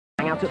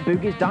out at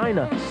Boogie's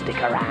Diner. Stick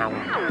around.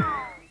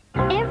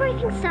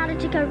 Everything started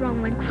to go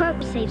wrong when HEWETT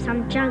received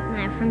some junk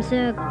mail from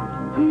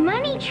Zyrgon. A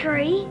money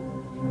tree?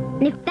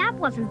 And if that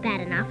wasn't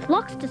bad enough,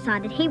 Locks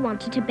decided he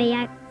wanted to be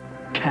a...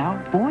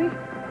 Cowboy?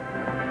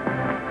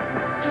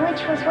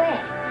 Which was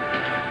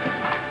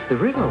where? The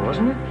river,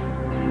 wasn't it?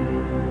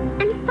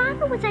 And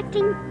Father was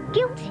acting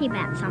guilty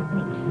about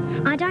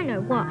something. I don't know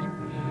what.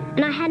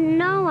 And I had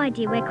no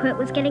idea where HEWETT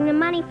was getting the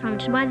money from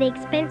to buy the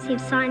expensive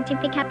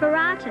scientific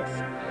apparatus.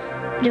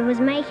 But it was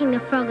making the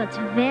Froggetts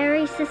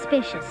very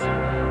suspicious.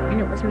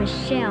 And it was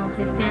Michelle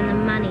who found the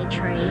money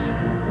tree.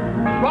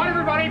 Right,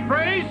 everybody,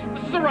 freeze!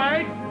 This is the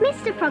raid!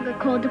 Mr. Froggett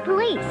called the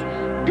police,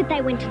 but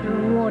they went to the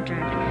wrong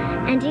wardrobe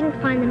and didn't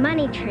find the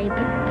money tree,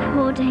 but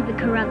poor David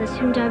Carruthers,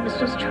 whom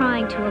Dovis was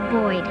trying to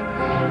avoid.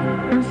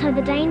 And so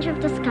the danger of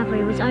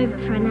discovery was over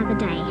for another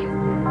day,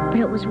 but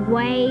it was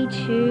way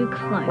too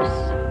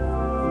close.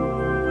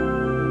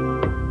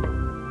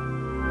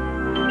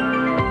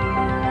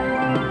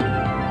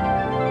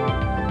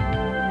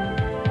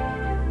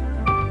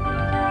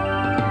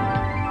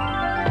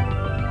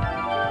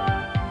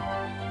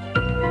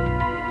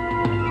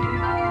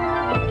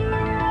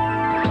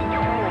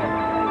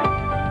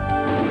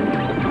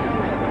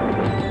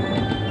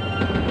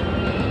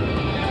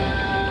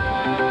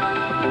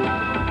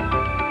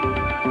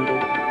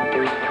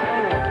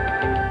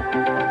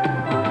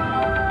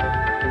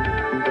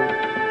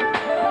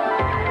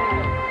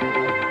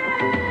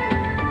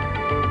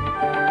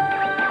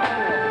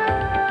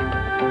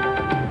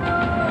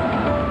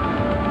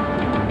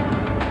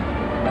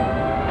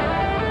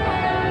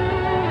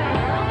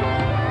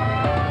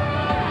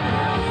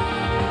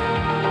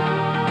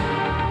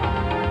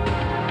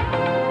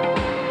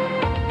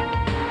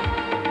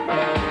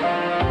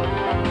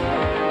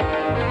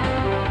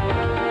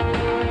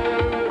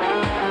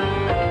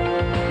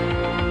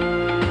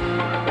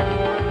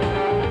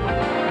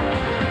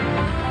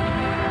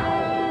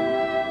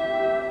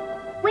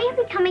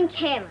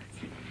 Careless,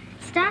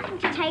 starting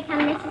to take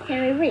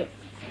unnecessary risks.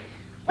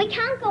 We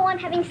can't go on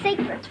having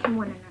secrets from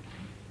one another.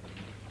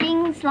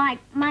 Things like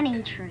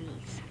money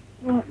trees.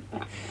 Well,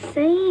 it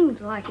seemed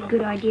like a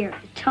good idea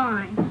at the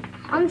time.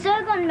 On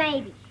Zyrgon,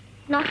 maybe.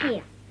 Not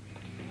here.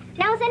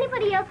 Now, has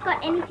anybody else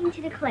got anything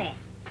to declare?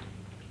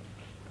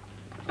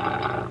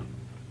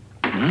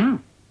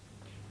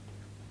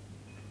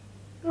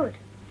 Good.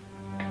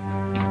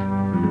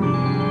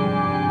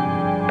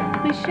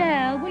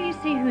 Michelle, will you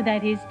see who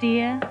that is,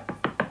 dear?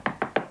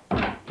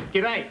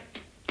 G'day.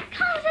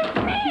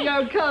 Cousin Mick!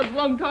 Yo, cuz,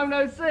 long time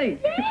no see.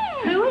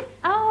 Yeah! Who is...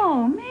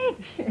 Oh,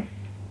 Mick.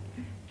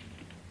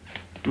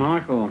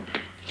 Michael,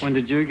 when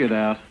did you get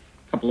out?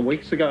 A couple of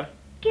weeks ago.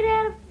 Get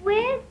out of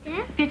where,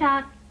 Dad? Get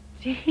out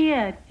to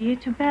here, dear,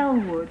 to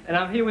Bellwood. And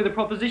I'm here with a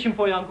proposition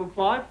for you, Uncle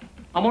Clive.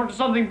 I'm on to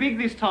something big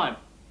this time.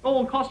 All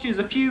it'll cost you is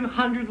a few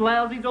 $100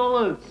 lousy.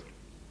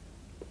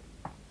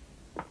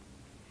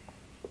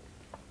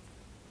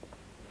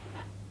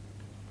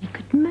 You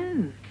could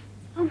move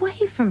away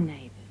from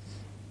neighbours.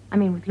 I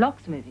mean, with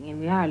Locks moving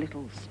in, we are a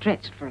little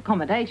stretched for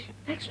accommodation.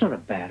 That's not a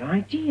bad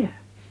idea.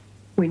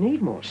 We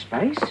need more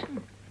space.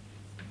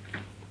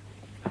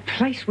 A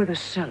place with a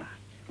cellar.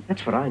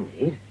 That's what I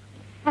need.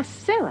 A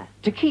cellar?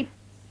 To keep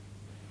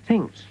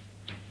things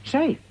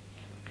safe,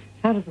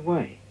 out of the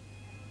way.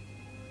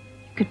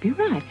 You could be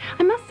right.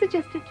 I must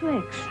suggest it to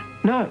X.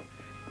 No.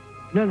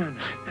 No.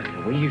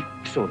 Well, you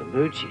saw the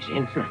mood she's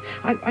in.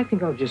 I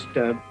think I'll just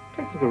take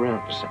a look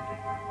around for something.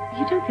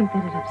 You don't think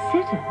that'd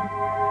upset her?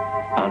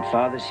 Aren't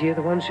fathers here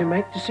the ones who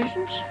make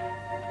decisions?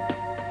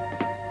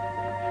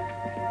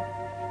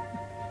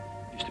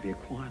 Used to be a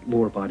quiet,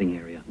 law-abiding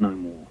area, no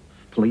more.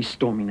 Police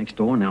storming next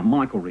door, now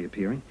Michael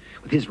reappearing.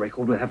 With his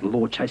record, we'll have the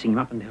law chasing him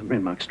up and down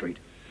Renmark Street.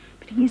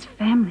 But he is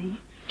family.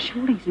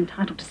 Surely he's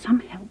entitled to some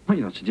help. Well,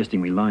 you're not suggesting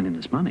we loan him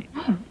this money.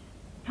 No,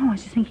 I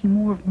was thinking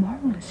more of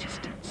moral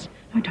assistance.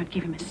 No, don't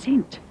give him a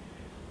cent.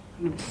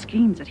 I mean, the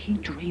schemes that he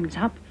dreams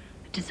up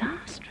are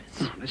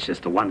disastrous. Oh, that's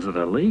just the ones that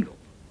are legal.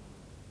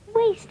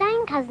 Where are you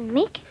staying, Cousin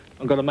Mick?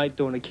 I've got a mate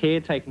doing a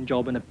caretaking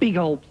job in a big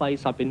old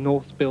place up in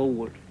North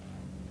Bellwood.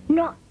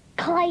 Not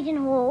Clayton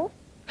Hall.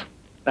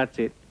 That's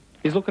it.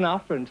 He's looking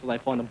after it until they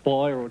find a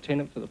buyer or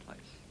tenant for the place.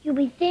 You'll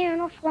be there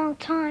an awful long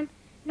time.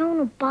 No one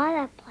will buy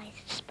that place.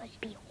 It's supposed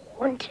to be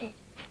haunted.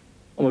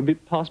 I'm a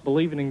bit past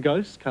believing in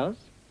ghosts, cuz.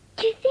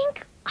 Do you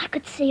think I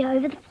could see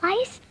over the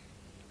place?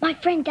 My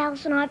friend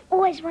Dallas and I have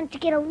always wanted to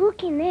get a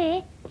look in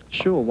there.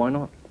 Sure, why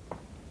not?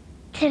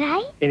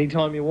 Today?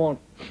 Anytime you want.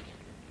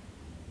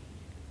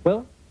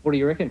 Well, what do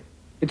you reckon?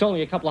 It's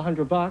only a couple of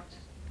 $100.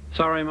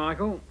 Sorry,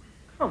 Michael.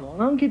 Come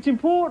on, Unc, it's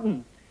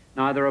important.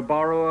 Neither a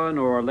borrower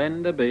nor a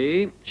lender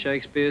be.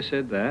 Shakespeare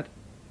said that.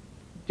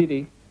 Did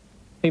he?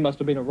 He must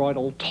have been a right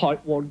old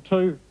tightwad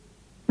too.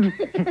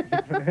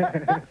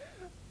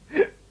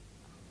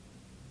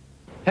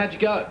 How'd you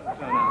go?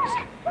 Don't ask.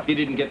 You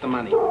didn't get the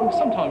money. Well,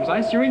 sometimes,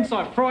 Ace, your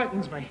insight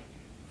frightens me.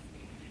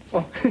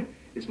 Oh,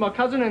 it's my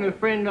cousin and her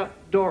friend,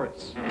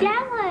 Doris.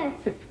 Dallas!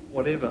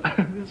 Whatever.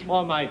 This is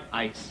my mate,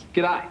 Ace.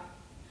 G'day.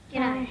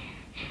 G'day.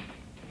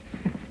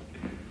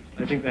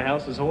 They think the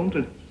house is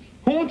haunted.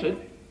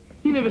 Haunted?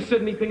 You never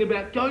said anything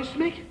about ghosts,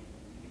 Mick?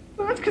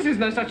 Well, that's because there's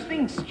no such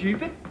thing,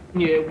 stupid.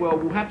 Yeah, well,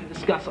 we'll have to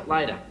discuss it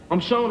later. I'm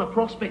showing a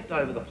prospect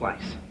over the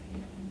place.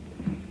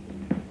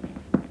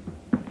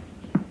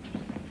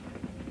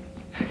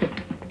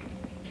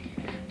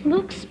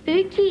 Looks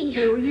spooky.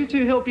 Yeah, well, you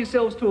two help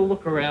yourselves to a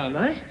look around,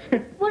 eh?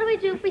 What do we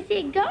do if we see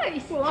a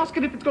ghost? Well, ask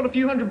it if it's got a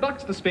few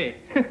 $100 to spare.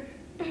 A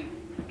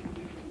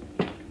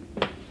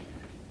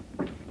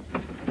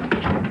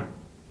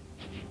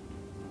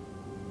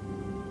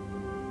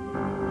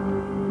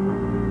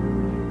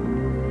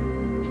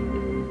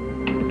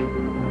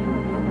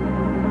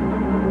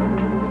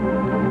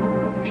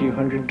few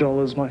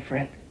 $100, my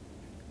friend.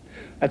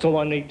 That's all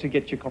I need to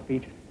get you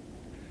copied.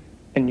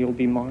 And you'll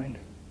be mine.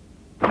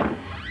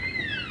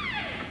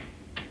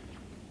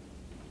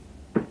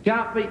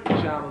 Can't beat the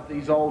charm of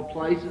these old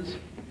places.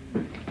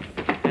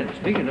 And it's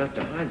big enough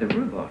to hide the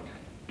robot.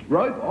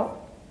 Robot?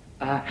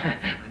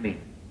 I mean,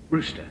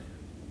 rooster.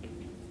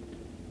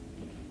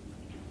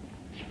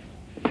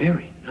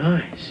 Very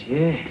nice,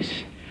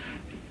 yes.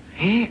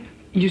 Here,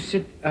 you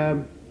said,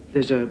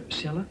 there's a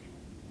cellar?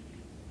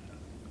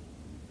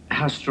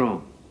 How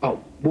strong?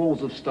 Oh,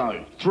 walls of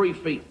stone, 3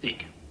 feet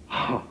thick.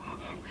 Oh,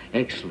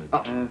 excellent.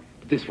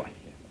 This way.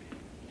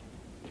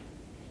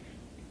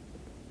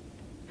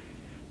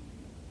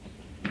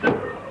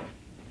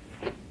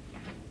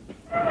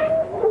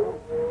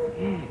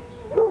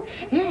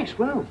 Yes,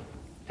 well,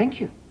 thank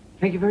you.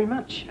 Thank you very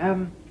much.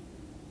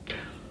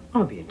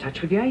 I'll be in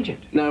touch with the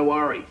agent. No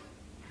worries.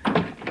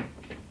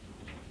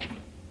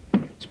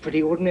 It's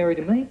pretty ordinary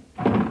to me.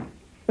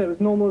 They're as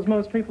normal as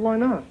most people I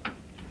know.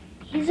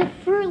 He's a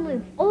Fruit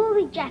Loop. All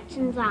the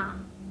Jacksons are.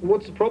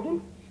 What's the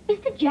problem?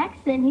 Mr.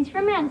 Jackson, he's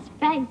from outer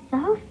space. The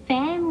whole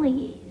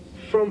family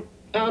is. From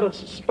outer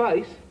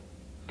space?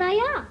 They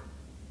are.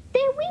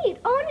 They're weird,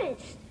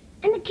 honest.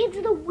 And the kids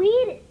are the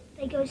weirdest.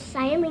 They go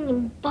sailing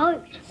in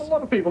boats. A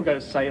lot of people go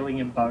sailing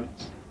in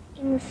boats.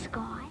 In the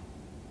sky.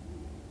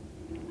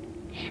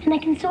 And they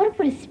can sort of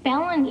put a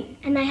spell on you.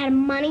 And they had a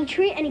money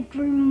tree and it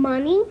grew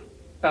money.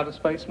 Outer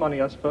space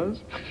money, I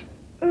suppose.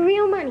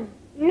 Real money.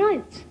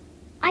 Notes.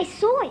 I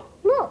saw it.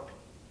 Look.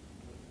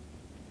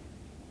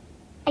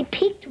 I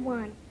picked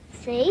one.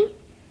 See?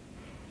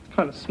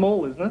 Kind of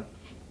small, isn't it?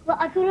 Well,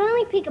 I could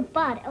only pick a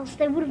bud, else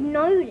they would have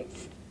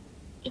noticed.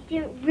 It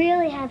didn't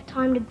really have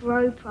time to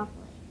grow properly.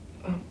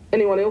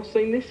 Anyone else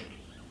seen this?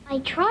 I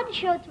tried to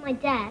show it to my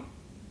dad,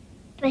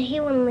 but he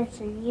wouldn't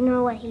listen. You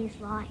know what he's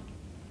like.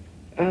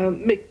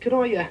 Mick, could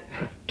I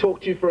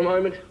talk to you for a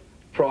moment?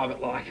 Private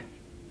like.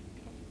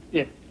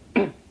 Yeah.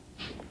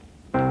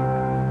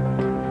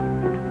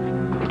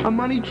 A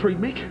money tree,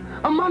 Mick.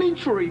 A money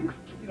tree.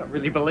 You don't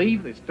really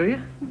believe this, do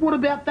you? What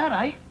about that,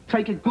 eh?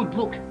 Take a good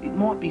look. It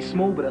might be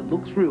small, but it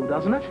looks real,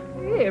 doesn't it?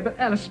 Yeah, but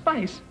out of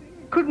space.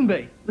 It couldn't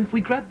be. If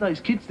we grab those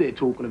kids they're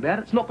talking about,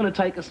 it's not going to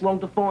take us long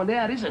to find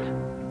out, is it?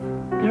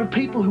 There are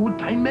people who would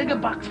pay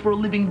megabucks for a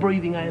living,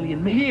 breathing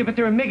alien, Mick. Yeah, but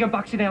there are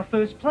megabucks in our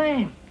first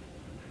plan.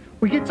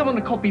 We get someone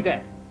to copy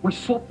that. We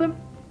swap them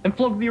and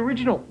flog the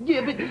original.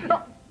 Yeah, but...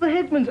 The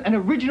headsman's an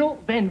original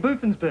Van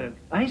Boofensberg.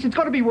 Eh? So it's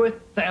got to be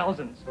worth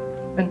thousands.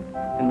 And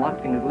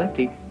like thing is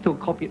Lefty, he'll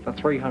copy it for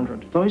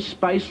 300. Those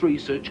space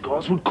research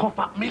guys would cough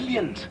up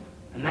millions.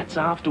 And that's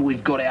after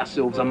we've got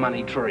ourselves a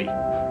money tree.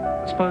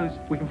 I suppose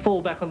we can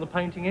fall back on the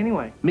painting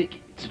anyway. Mick,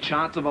 it's a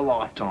chance of a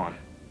lifetime.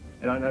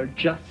 And I know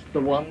just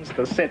the ones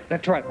to set the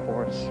trap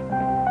for us.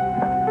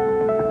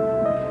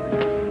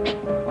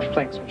 Oh,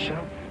 thanks,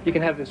 Michelle. You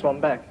can have this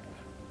one back.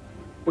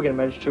 We're going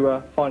to manage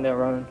to find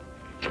our own.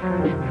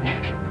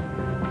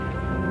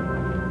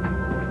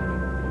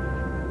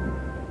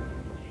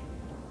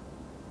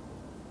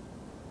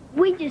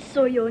 We just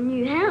saw your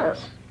new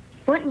house.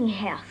 What new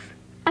house?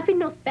 Up in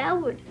North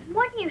Bellwood.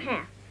 What new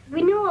house?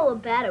 We knew all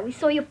about it. We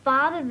saw your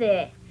father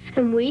there.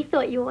 And we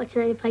thought you wanted to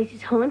know the place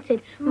is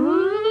haunted.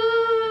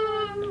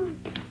 Ooh.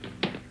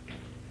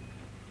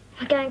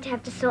 We're going to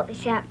have to sort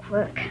this out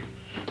quick.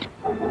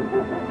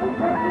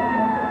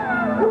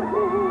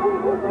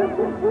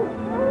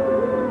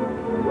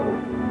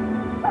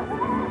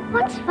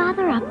 What's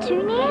Father up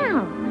to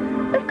now?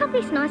 We've got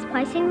this nice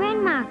place in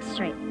Renmark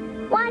Street.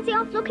 Why is he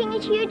off looking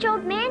at huge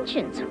old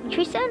mansions, which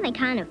we certainly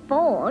can't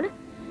afford?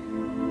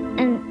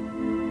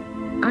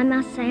 And I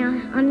must say,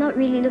 I'm not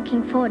really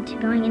looking forward to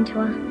going into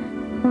a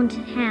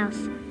haunted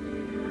house.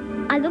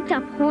 I looked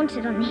up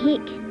haunted on the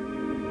Hick.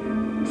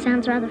 It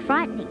sounds rather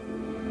frightening.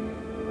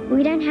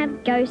 We don't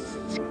have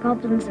ghosts,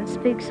 goblins and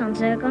spooks on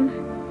Zyrgon.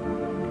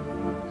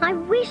 I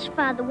wish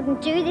Father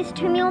wouldn't do this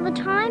to me all the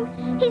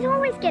time. He's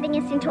always getting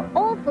us into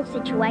awful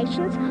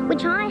situations,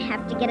 which I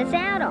have to get us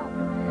out of.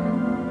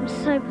 I'm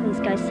so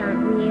pleased ghosts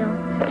aren't real.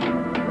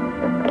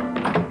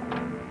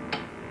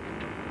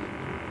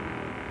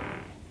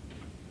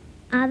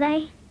 Are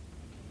they?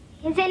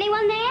 Is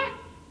anyone there?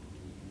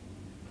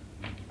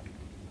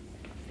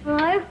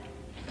 Hello?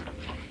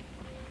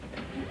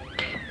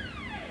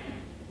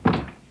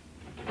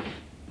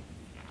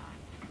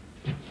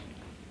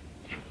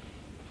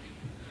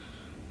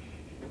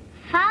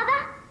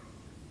 Father?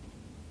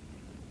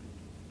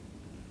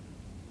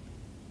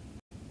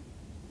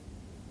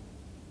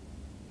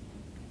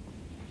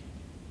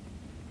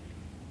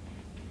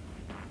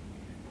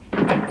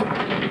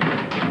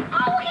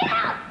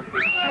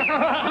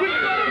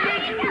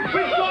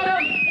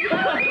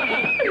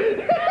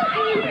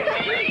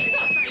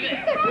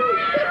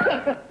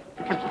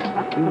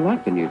 You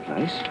like the new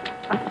place?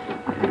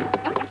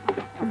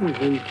 Probably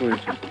room for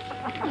us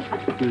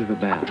to move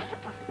about.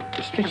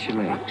 Stretch your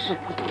legs.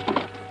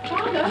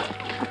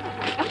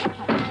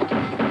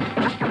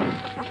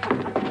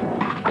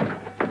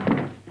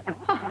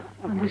 I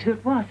wondered who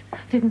it was.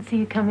 Didn't see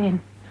you come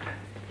in.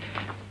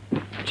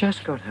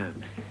 Just got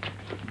home.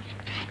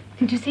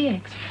 Did you see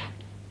X?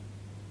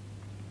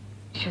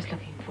 She was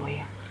looking for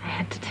you. I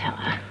had to tell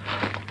her.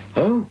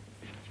 Oh?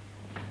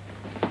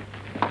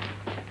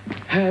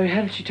 How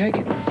did she take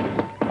it?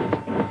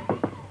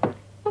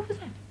 What was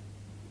that?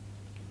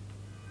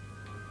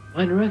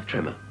 Minor earth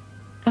tremor.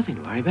 Nothing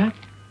to worry about.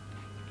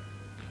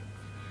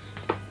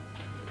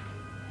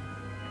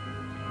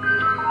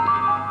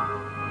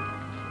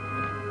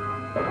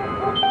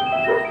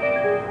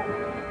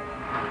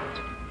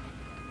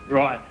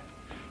 Right.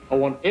 I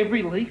want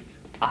every leaf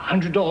a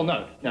 $100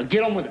 note. Now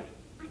get on with it.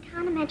 I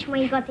can't imagine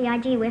where you got the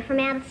idea we're from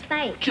outer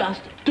space.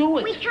 Just do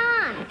it. We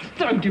can't.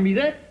 Don't give me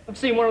that. I've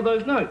seen one of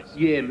those notes.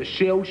 Yeah,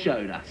 Michelle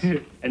showed us.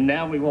 And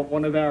now we want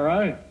one of our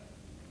own.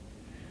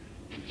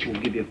 We'll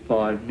give you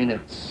 5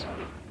 minutes.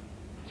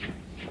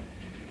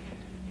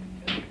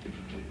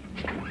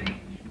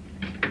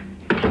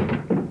 I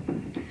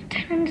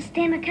don't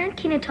understand. I can't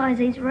kinetize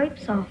these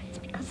ropes off. It's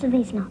because of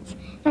these knots.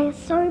 They are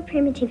so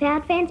primitive. Our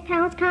advanced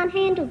powers can't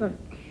handle them.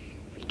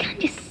 We can't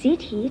just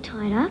sit here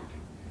tied up.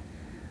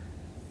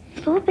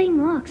 Thought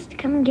being Locks to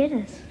come and get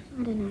us.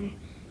 I don't know.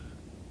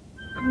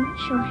 I'm not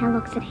sure how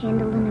Locks would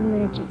handle an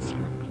emergency.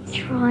 Let me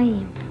try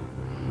him.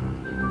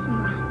 All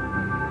right.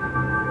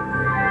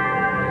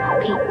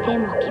 I'll keep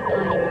them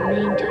occupied in the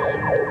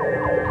meantime.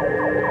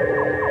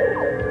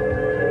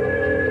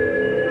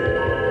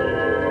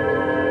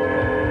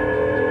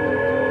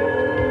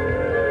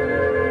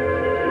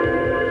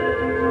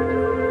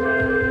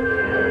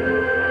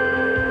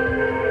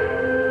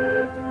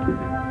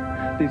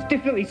 There's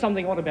definitely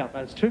something odd about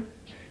those two.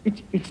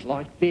 It's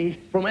like they're...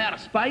 From outer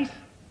space?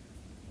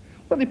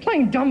 Well, they're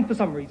playing dumb for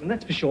some reason,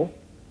 that's for sure.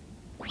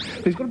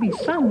 There's got to be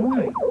some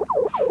way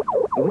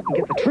that we can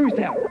get the truth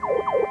out.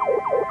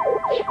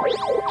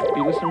 Are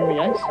you listening to me,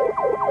 Ace?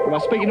 Am I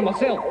speaking to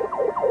myself?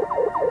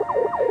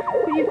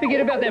 Will you forget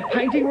about that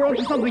painting? We're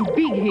onto something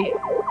big here.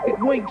 It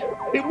winked.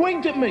 It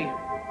winked at me.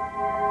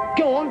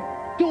 Go on,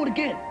 do it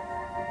again.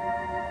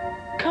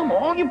 Come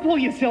on, you pull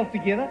yourself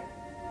together.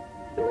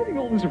 Don't letting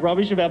all this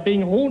rubbish about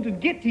being haunted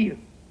get to you.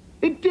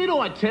 It did,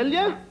 I tell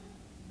you.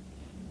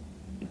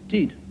 It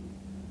did.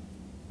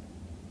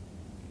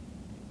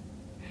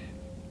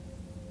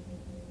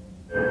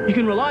 You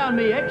can rely on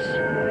me, X.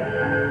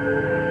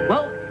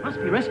 Well, must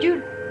be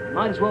rescued.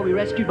 Might as well be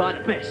rescued by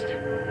the best.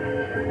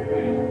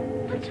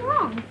 What's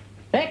wrong?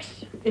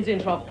 X is in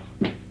trouble.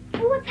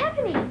 Well, what's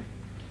happening?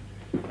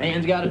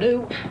 Man's gotta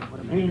do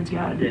what a man's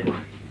gotta do.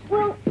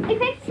 Well,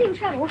 if X is in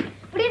trouble,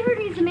 whatever it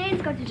is a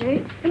man's got to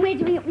do, then we're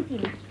doing it with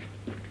him.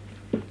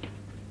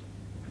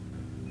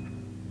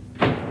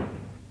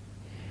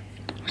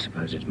 I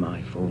suppose it's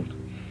my fault.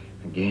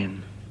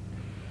 Again.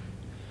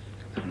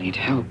 I need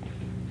help.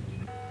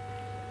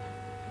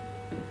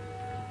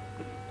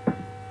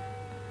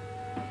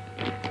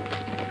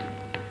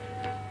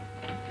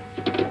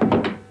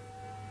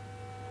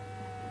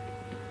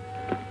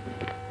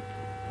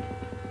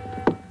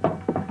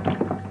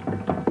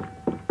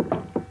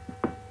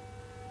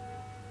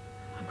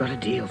 I've got a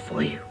deal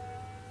for you.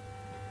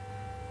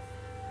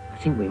 I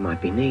think we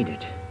might be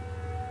needed.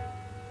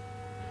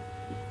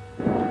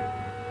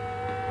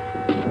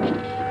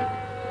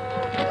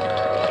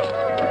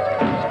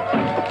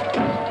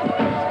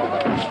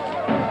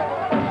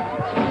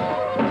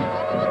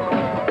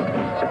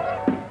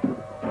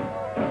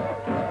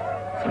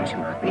 Thought you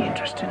might be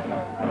interested.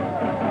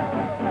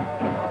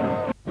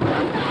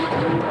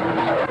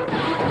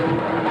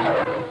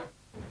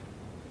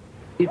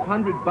 If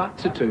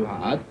 $100 are too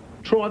hard,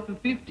 try for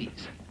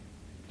 50s.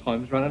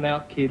 Time's running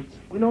out, kids.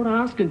 We're not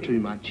asking too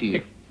much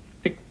here.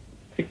 Pick.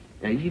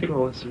 Now you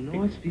draw us some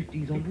nice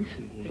 50s on this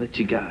and we'll let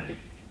you go.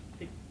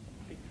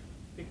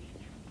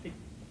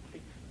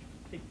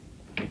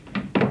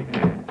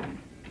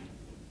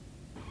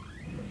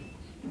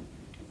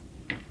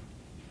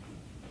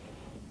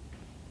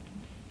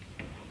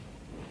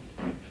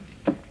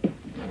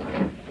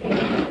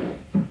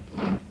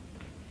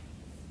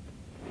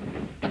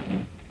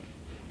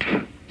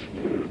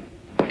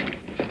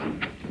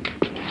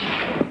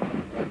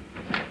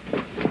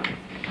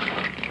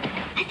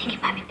 I think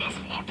it might be best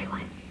for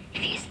everyone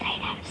if you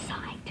stayed out of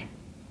sight.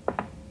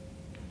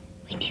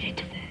 We need a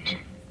diversion.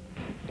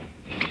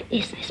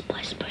 Is this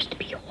place supposed to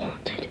be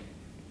haunted?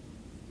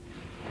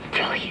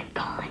 Brilliant,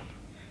 Colin.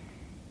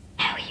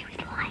 How are you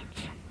with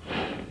lights?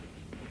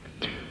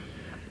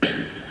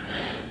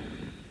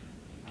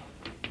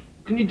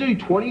 Can you do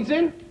 20s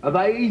then? Are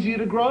they easier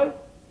to grow?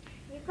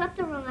 You've got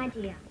the wrong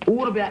idea. Or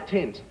what about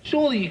 10s?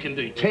 Surely you can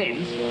do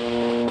 10s.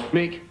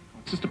 Mick,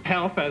 it's just a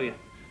power failure.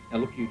 Now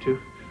look, you two,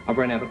 I've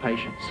run out of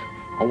patience.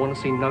 I want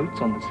to see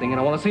notes on this thing, and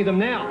I want to see them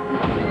now.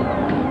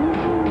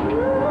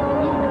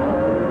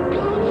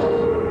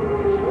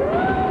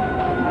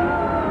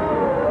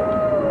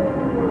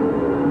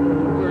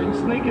 We're in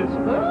sneak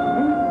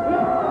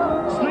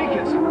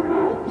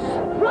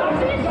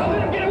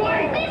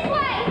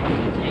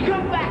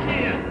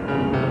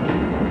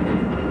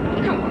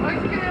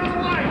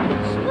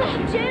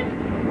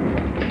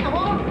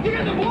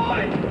Get the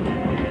boy!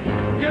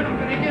 You're not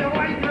gonna get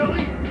away,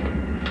 Billy!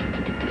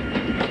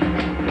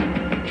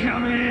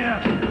 Come here!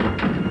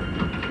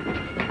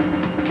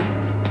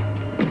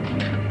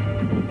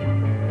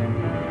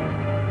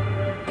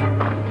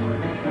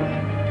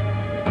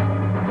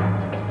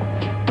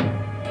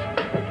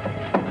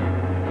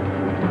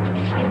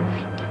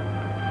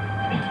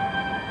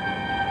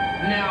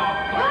 Now,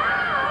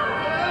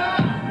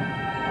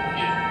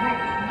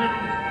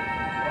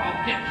 I'll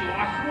get you, I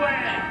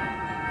swear!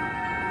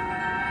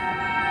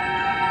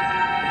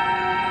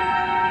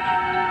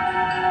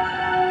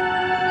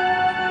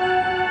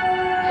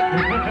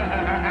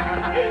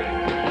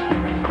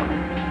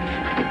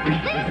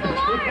 Leave us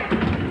alone!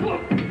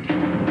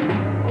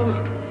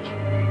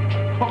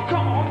 Oh,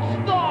 come on,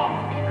 stop!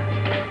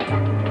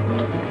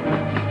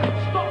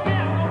 Stop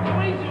now, I'll go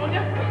easy on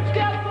you.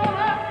 Scout on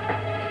her!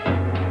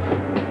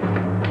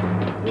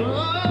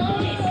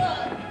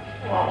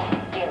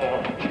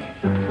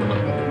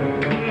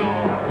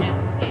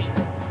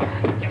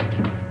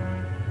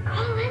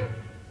 Colin,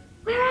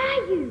 where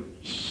are you?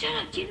 Shut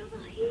up, General,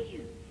 I hear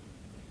you.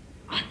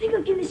 I think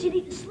I've given the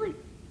city to sleep.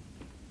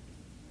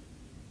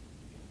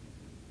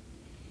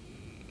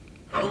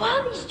 Who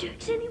are these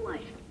jerks anyway?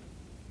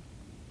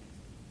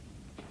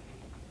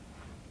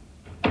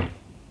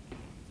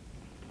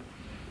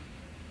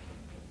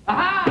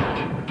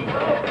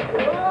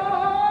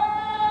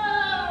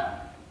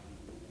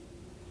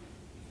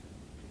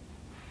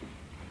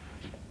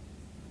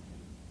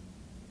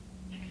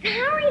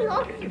 Hurry,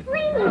 Locks,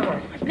 please.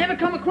 I've never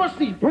come across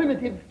these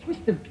primitive,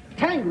 twisted,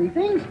 tangly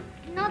things.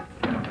 Not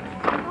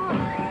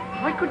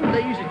Why couldn't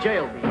they use a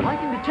jail beam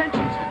like in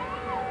detention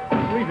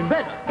centers? Or even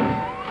better,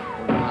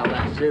 one of our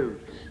lassos.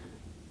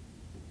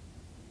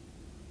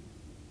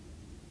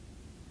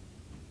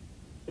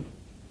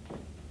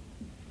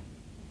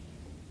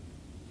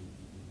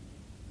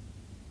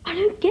 I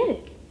don't get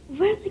it.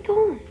 Where have they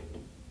gone?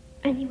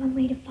 only one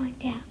way to find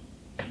out.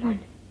 Come on.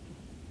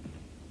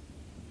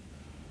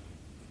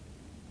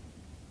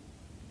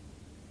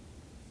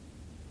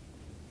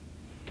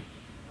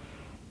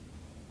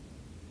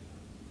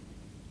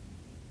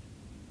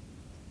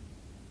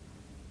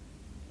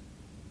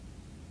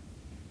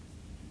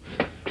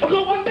 I've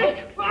got one,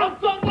 Nick!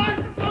 I've got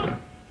one!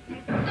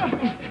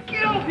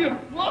 Get off, you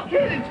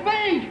blockhead! It's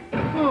me!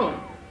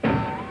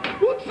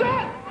 What's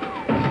that?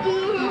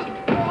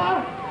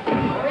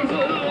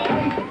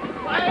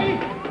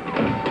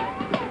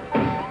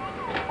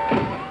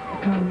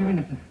 I can't do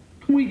anything.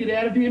 Can we get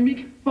out of here,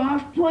 Mick?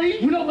 Fast,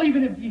 please? We're not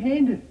leaving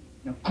empty-handed.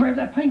 Now grab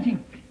that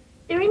painting.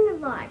 They're in the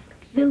library.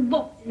 They're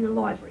locked in the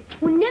library.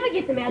 We'll never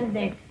get them out of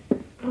there.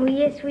 Oh,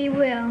 yes, we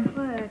will.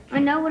 I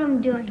know what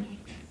I'm doing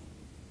next.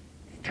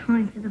 It's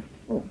time for the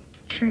full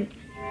truth.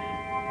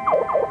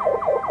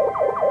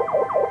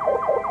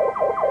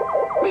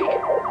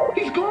 Mick,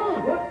 he's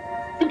gone. What?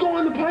 The guy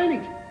in the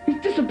painting.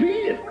 He's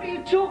disappeared. What are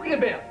you talking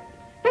about?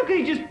 How could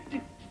he just...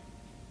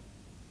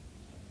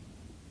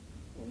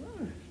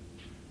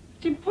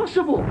 It's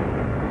impossible.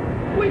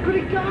 Where could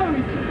he go?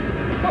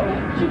 Oh,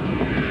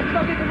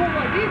 I'll get the wrong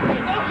idea. We're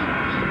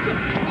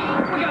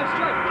going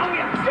straight. Oh,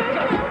 yeah. Straight.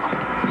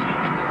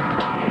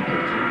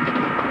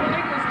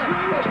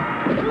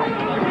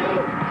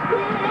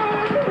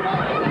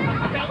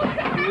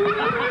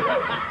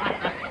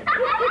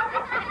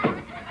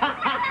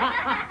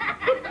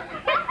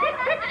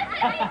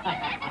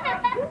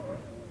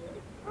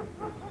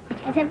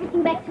 Is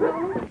everything back to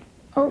normal?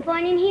 All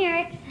fine in here,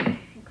 X. Well,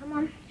 come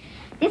on.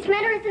 This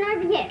matter isn't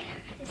over yet.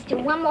 There's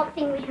still one more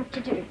thing we have to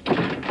do.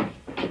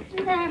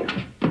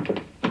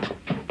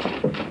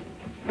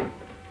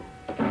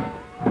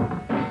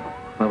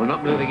 Well, we're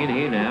not moving in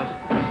here now.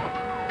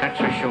 That's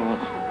for sure.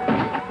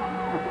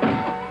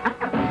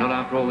 Not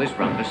after all this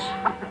rumpus.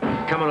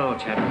 Come on, old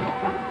chap.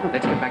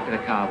 Let's get back to the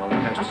car while the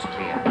coast is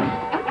clear.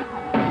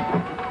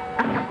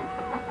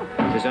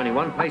 There's only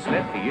one place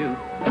left for you.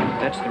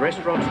 That's the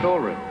restaurant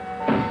storeroom.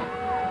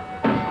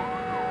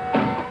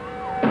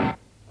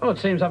 Well, it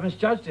seems I've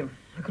misjudged him.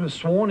 I could have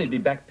sworn he'd be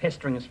back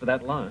pestering us for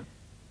that loan.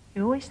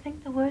 You always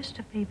think the worst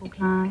of people,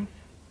 Clive.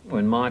 Well,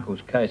 in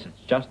Michael's case, it's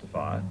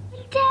justified.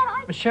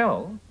 Dad,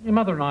 Michelle, your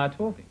mother and I are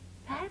talking.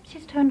 Perhaps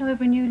he's turned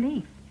over a new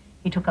leaf.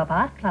 He took up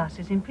art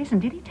classes in prison,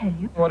 did he tell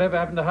you? Whatever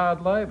happened to hard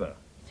labour?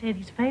 He said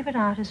his favourite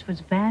artist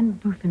was Van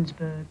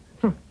Buffensberg.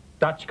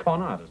 Dutch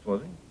con artist,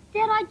 was he?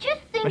 Dad, I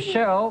just think...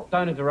 Michelle,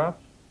 don't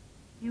interrupt.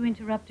 You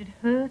interrupted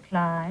her,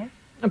 Clive.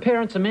 And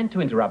parents are meant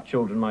to interrupt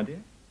children, my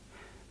dear.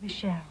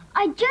 Michelle.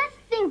 I just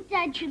think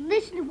Dad should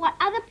listen to what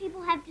other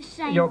people have to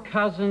say. Your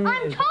cousin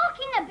I'm is...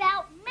 talking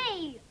about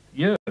me.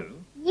 You?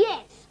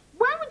 Yes.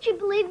 Why would you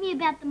believe me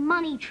about the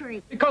money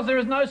tree? Because there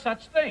is no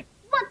such thing.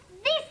 What's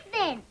this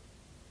then?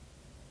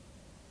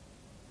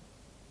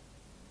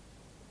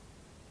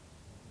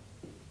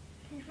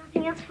 There's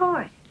nothing else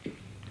for it.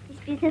 This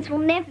business will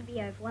never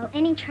be over while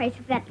any trace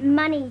of that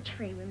money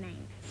tree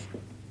remains.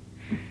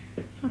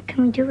 What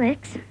can we do,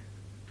 X?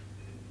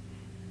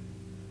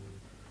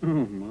 Oh,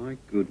 my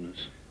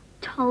goodness.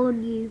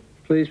 Told you.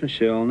 Please,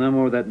 Michelle, no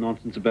more of that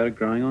nonsense about it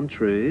growing on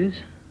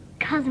trees.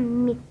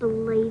 Cousin Mick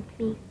believed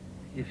me.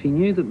 If he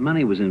knew that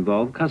money was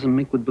involved, Cousin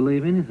Mick would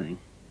believe anything.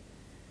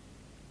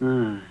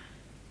 No.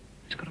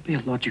 There's got to be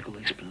a logical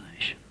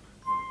explanation.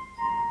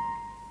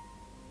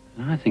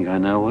 I think I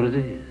know what it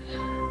is.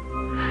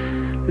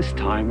 This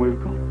time we've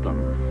got them.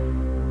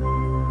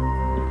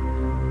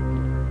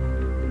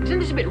 Isn't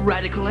this a bit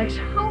radical, X?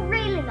 Oh,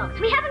 really, Lox?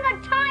 We haven't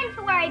got time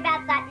to worry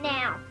about that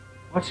now.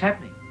 What's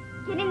happening?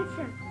 Get in,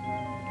 son.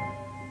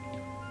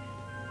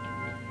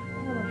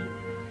 Oh,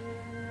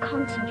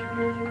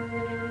 concentrate.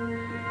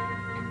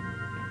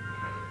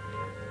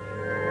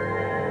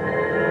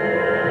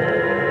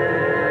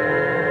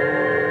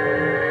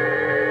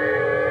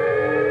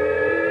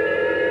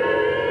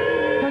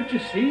 Don't you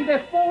see?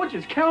 They're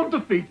forgers,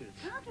 counterfeiters.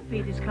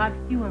 Counterfeiters, Clive.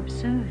 You are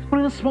absurd.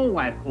 Well, in a small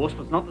way, of course,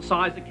 but it's not the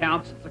size that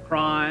counts, it's the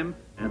crime.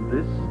 And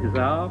this is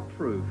our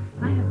proof.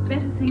 I have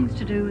better things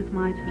to do with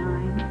my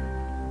time.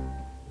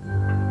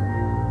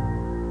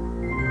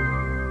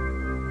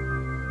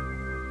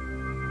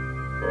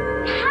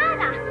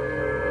 Harder!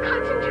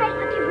 Concentrate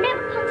like you've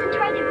never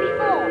concentrated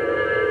before.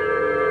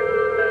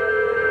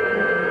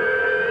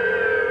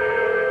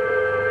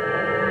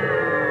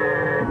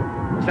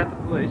 Is that the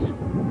police?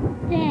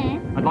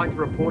 Dad? I'd like to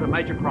report a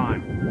major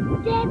crime.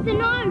 Dad, the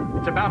no!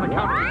 It's about a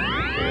counter...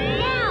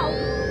 Now!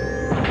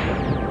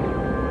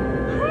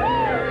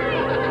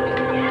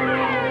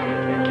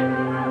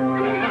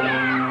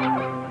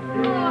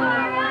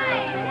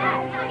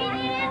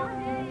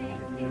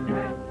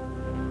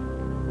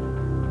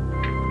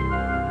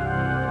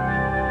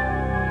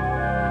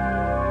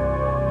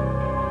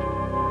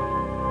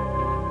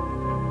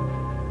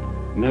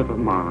 Never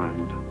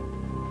mind.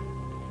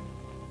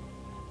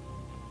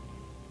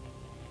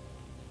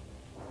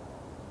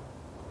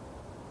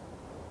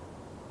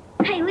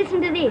 Hey,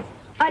 listen to this.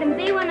 Item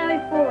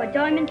B104,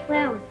 diamond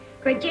flowers.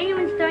 Grow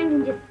genuine stones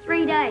in just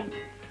 3 days.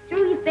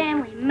 Through your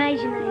family,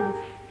 major neighbours.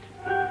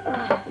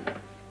 Oh,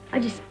 I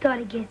just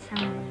gotta get some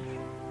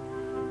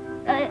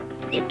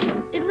of these.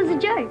 It was a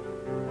joke.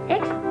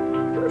 X,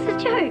 it was a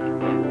joke.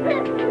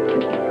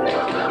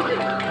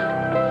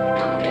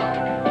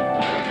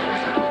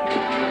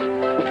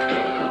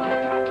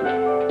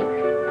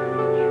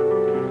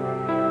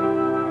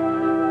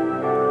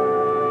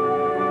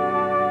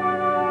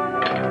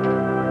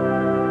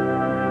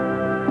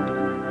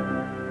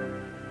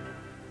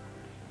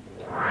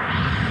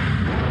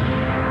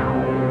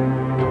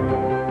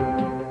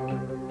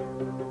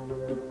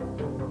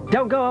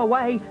 Don't go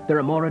away. There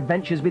are more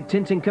adventures with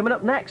Tintin coming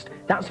up next.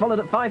 That's followed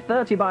at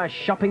 5:30 by a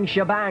shopping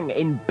shebang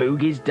in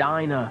Boogie's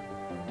Diner.